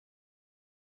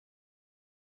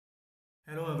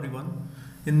Hello everyone.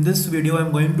 In this video I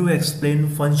am going to explain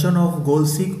function of goal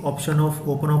seek option of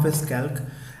OpenOffice Calc,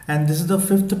 and this is the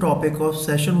fifth topic of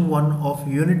session 1 of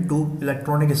unit 2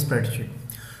 electronic spreadsheet.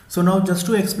 So now just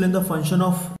to explain the function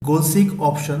of goal seek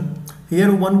option,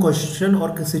 here one question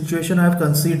or situation I have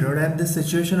considered, and this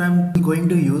situation I am going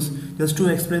to use just to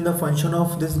explain the function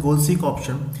of this goal seek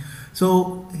option.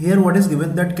 So here what is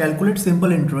given, that calculate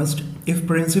simple interest if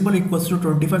principal equals to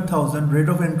 25,000, rate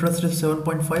of interest is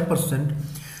 7.5%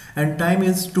 and time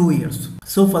is 2 years.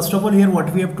 So first of all, here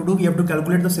what we have to do, we have to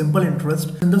calculate the simple interest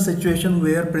in the situation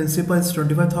where principal is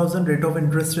 25,000, rate of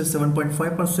interest is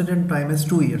 7.5% and time is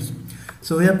 2 years.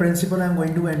 So here principal I am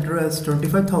going to enter as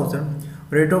 25,000,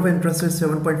 rate of interest is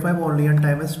 7.5 only and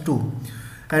time is 2.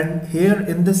 And here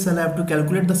in this cell I have to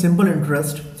calculate the simple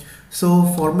interest. So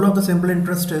formula of the simple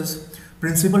interest is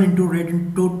principal into rate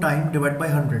into time divided by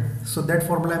 100. So that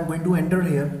formula I am going to enter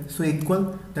here. So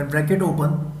equal, then bracket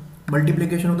open,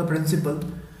 multiplication of the principal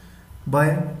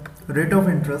by rate of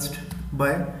interest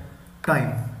by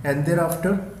time, and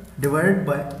thereafter divided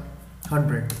by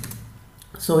 100.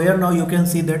 So here now you can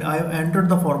see that I have entered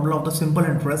the formula of the simple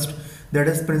interest, that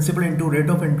is principal into rate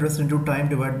of interest into time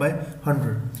divided by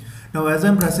 100. Now as I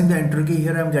am pressing the enter key,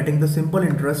 here I am getting the simple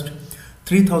interest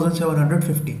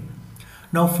 3,750.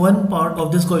 Now one part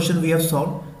of this question we have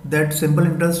solved, that simple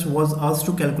interest was asked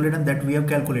to calculate and that we have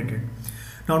calculated.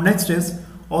 Now next is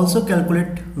also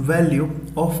calculate value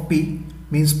of P,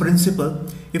 means principal,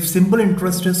 if simple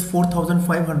interest is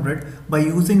 4,500 by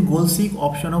using goal seek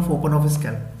option of OpenOffice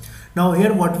Calc. Now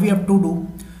here what we have to do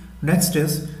next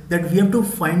is that we have to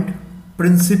find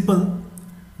principal.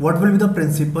 What will be the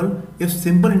principal if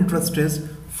simple interest is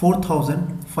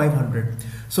 4,500?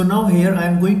 So now here I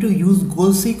am going to use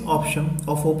goal seek option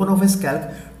of OpenOffice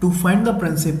Calc to find the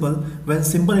principal when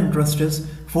simple interest is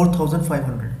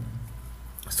 4,500.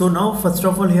 So now first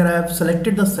of all, here I have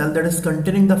selected the cell that is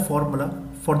containing the formula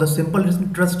for the simple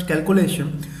interest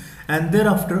calculation, and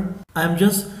thereafter I am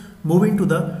just moving to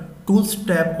the tools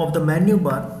tab of the menu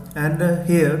bar, and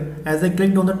here as I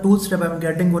clicked on the tools tab I am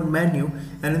getting one menu,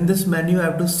 and in this menu I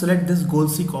have to select this goal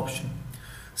seek option.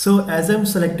 So as I am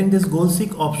selecting this goal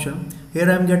seek option,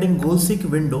 here I am getting goal seek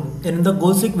window, and in the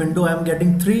goal seek window I am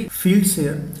getting three fields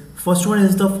here. First one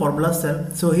is the formula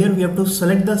cell. So here we have to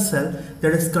select the cell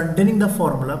that is containing the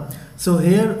formula. So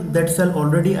here that cell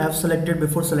already I have selected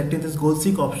before selecting this goal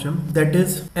seek option, that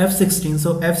is F16.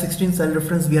 So F16 cell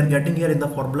reference we are getting here in the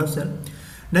formula cell.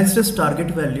 Next is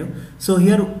target value. So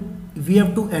here we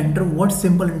have to enter what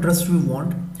simple interest we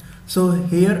want. So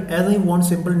here as I want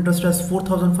simple interest as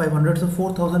 4,500, so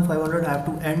 4,500 I have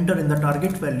to enter in the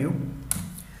target value.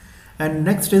 And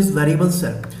next is variable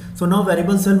cell. So now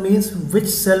variable cell means which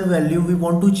cell value we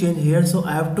want to change here. So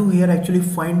I have to here actually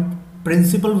find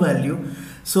principal value.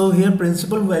 So here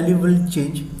principal value will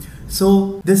change.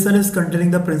 So this cell is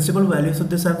containing the principal value. So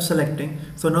this I am selecting.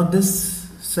 So now this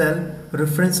cell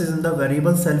reference is in the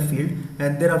variable cell field,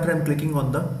 and thereafter I am clicking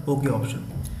on the OK option.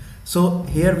 So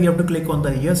here we have to click on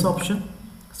the yes option.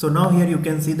 So now here you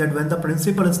can see that when the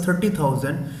principal is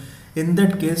 30,000, in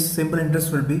that case simple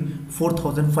interest will be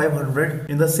 4,500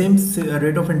 in the same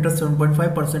rate of interest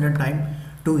 7.5% and time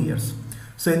 2 years.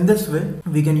 So in this way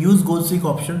we can use goal seek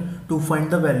option to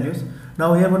find the values.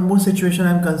 Now here one more situation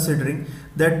I am considering,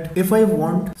 that if I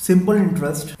want simple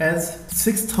interest as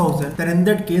 6,000, then in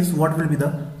that case what will be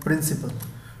the principal?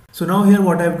 So now here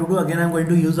what I have to do, again I am going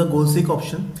to use a goal seek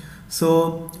option.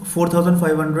 So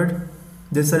 4,500,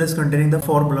 this cell is containing the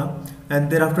formula, and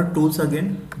thereafter tools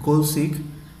again, goal seek,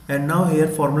 and now here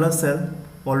formula cell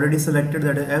already selected,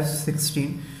 that is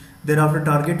F16, thereafter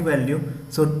target value.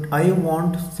 So I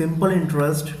want simple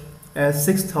interest as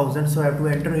 6,000, so I have to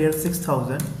enter here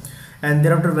 6,000, and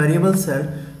thereafter variable cell.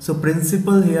 So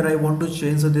principal here I want to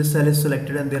change, so this cell is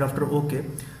selected, and thereafter OK,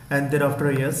 and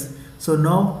thereafter yes. So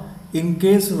now in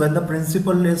case when the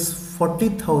principal is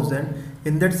 40,000,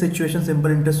 in that situation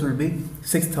simple interest will be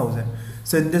 6,000.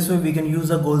 So in this way we can use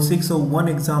a goal seek. So one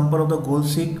example of the goal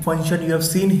seek function you have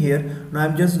seen here. Now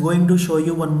I'm just going to show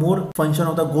you one more function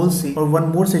of the goal seek, or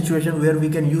one more situation where we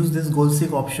can use this goal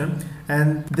seek option,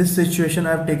 and this situation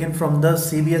I have taken from the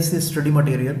CBSE study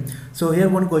material. So here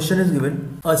one question is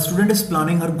given, a student is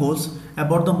planning her goals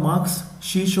about the marks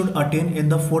she should attain in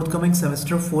the forthcoming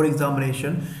semester 4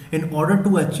 examination in order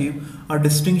to achieve a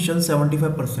distinction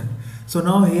 75%. So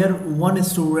now here one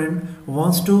student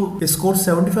wants to score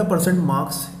 75%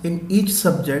 marks in each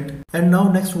subject, and now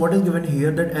next what is given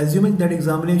here, that assuming that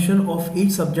examination of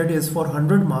each subject is for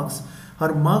 100 marks,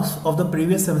 her marks of the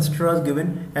previous semester are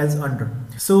given as under.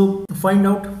 So find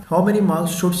out how many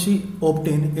marks should she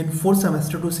obtain in 4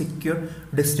 semester to secure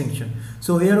distinction.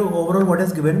 So here overall what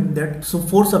is given, that so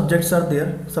 4 subjects are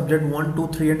there, subject 1, 2,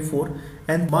 3 and 4,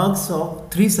 and marks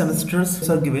of 3 semesters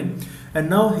are given.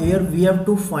 And now here we have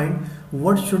to find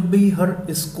what should be her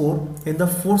score in the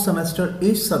 4 semester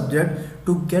each subject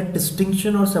to get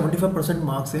distinction or 75%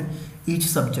 marks in each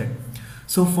subject.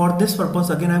 So for this purpose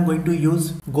again I am going to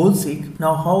use goal seek.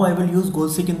 Now how I will use goal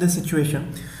seek in this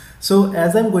situation? So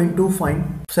as I'm going to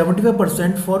find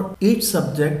 75% for each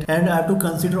subject and I have to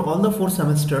consider all the 4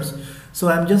 semesters, so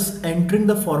I'm just entering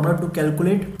the formula to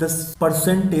calculate this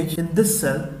percentage in this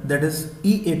cell, that is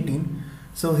E18.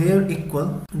 So here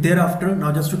equal, thereafter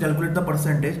now just to calculate the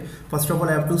percentage, first of all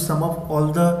I have to sum up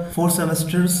all the 4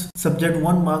 semesters subject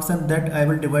 1 marks and that I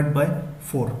will divide by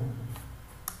 4.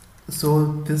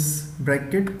 So this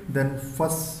bracket, then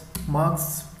first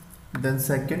marks, then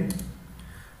second,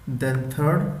 then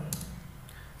third,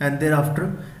 and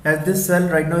thereafter as this cell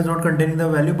right now is not containing the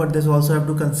value but this also have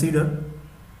to consider,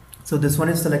 so this one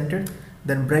is selected,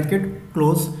 then bracket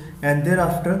close, and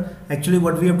thereafter actually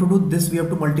what we have to do, this we have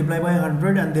to multiply by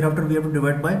 100 and thereafter we have to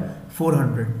divide by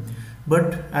 400,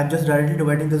 but I'm just directly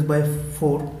dividing this by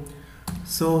 4.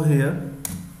 So here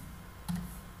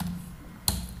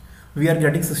we are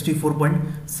getting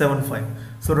 64.75.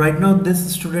 So right now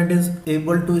this student is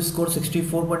able to score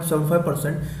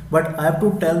 64.75%, but I have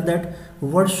to tell that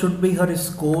what should be her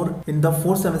score in the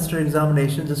 4 semester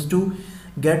examination just to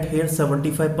get here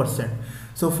 75%.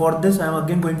 So for this I am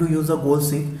again going to use a goal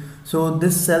seek. So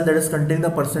this cell that is containing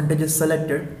the percentage is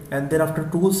selected, and thereafter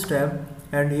tools tab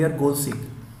and here goal seek.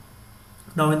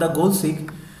 Now in the goal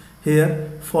seek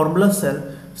here formula cell,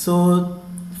 so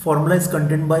formula is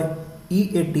contained by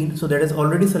E18, so that is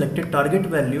already selected, target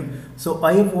value. So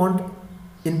I want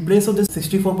in place of this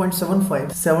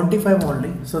 64.75, 75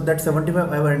 only, so that 75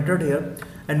 I have entered here,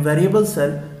 and variable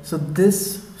cell, so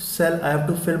this cell I have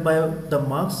to fill by the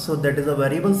marks, so that is a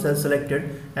variable cell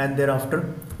selected, and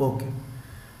thereafter OK,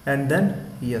 and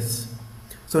then yes.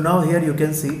 So now here you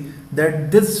can see that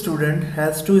this student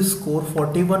has to score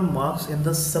 41 marks in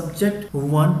the subject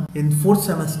 1 in 4th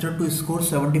semester to score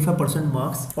 75%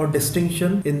 marks or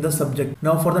distinction in the subject.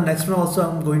 Now for the next one also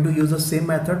I'm going to use the same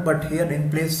method, but here in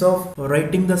place of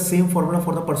writing the same formula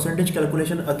for the percentage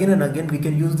calculation again and again, we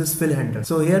can use this fill handle.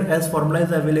 So here as formula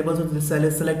is available, so this cell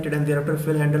is selected and thereafter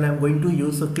fill handle I am going to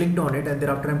use. So clicked on it and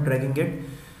thereafter I am dragging it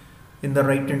in the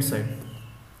right hand side.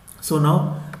 So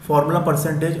now formula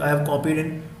percentage I have copied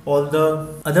in all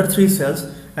the other 3 cells,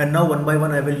 and now one by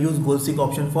one I will use goal seek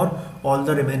option for all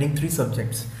the remaining 3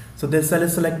 subjects. So this cell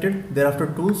is selected, thereafter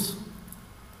tools,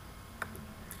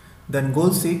 then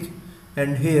goal seek,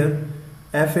 and here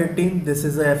F18, this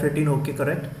is the F18, okay,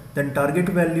 correct. Then target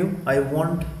value I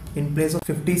want in place of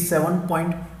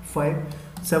 57.5,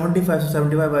 75, so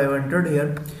 75 I have entered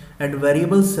here, and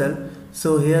variable cell,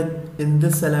 so here in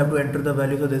this cell I have to enter the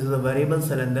value, so this is a variable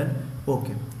cell, and then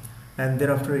okay, and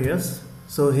thereafter yes.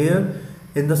 So here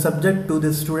in the subject 2,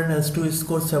 this student has to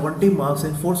score 70 marks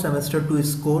in 4th semester to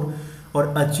score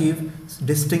or achieve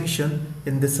distinction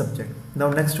in this subject. Now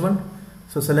next one,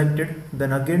 so selected,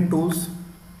 then again tools,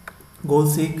 goal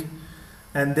seek,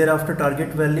 and thereafter target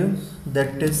value,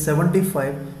 that is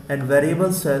 75, and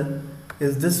variable cell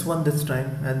is this one this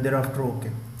time, and thereafter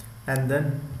okay, and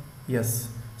then yes.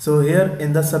 So here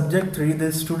in the subject 3,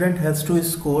 this student has to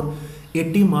score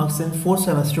 80 marks in 4th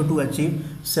semester to achieve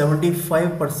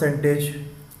 75%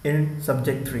 in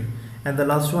subject 3, and the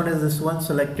last one is this one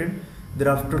selected,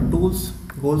 thereafter tools,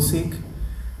 goal seek,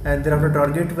 and thereafter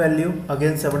target value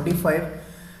again 75,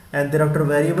 and thereafter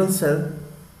variable cell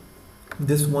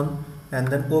this one, and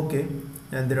then okay,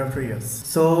 and thereafter yes.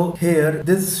 So here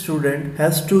this student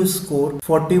has to score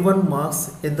 41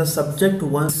 marks in the subject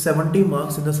 1, 70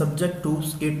 marks in the subject 2,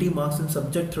 80 marks in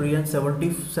subject 3, and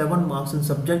 77 marks in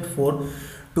subject 4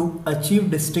 to achieve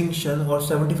distinction or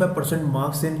 75%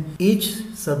 marks in each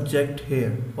subject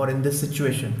here or in this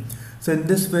situation. So in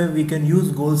this way we can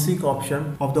use goal seek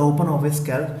option of the OpenOffice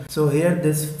Calc. So here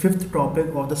this 5th topic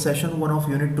of the session 1 of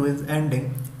unit 2 is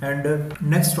ending, and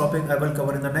next topic I will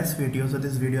cover in the next video. So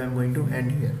this video I am going to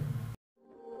end here.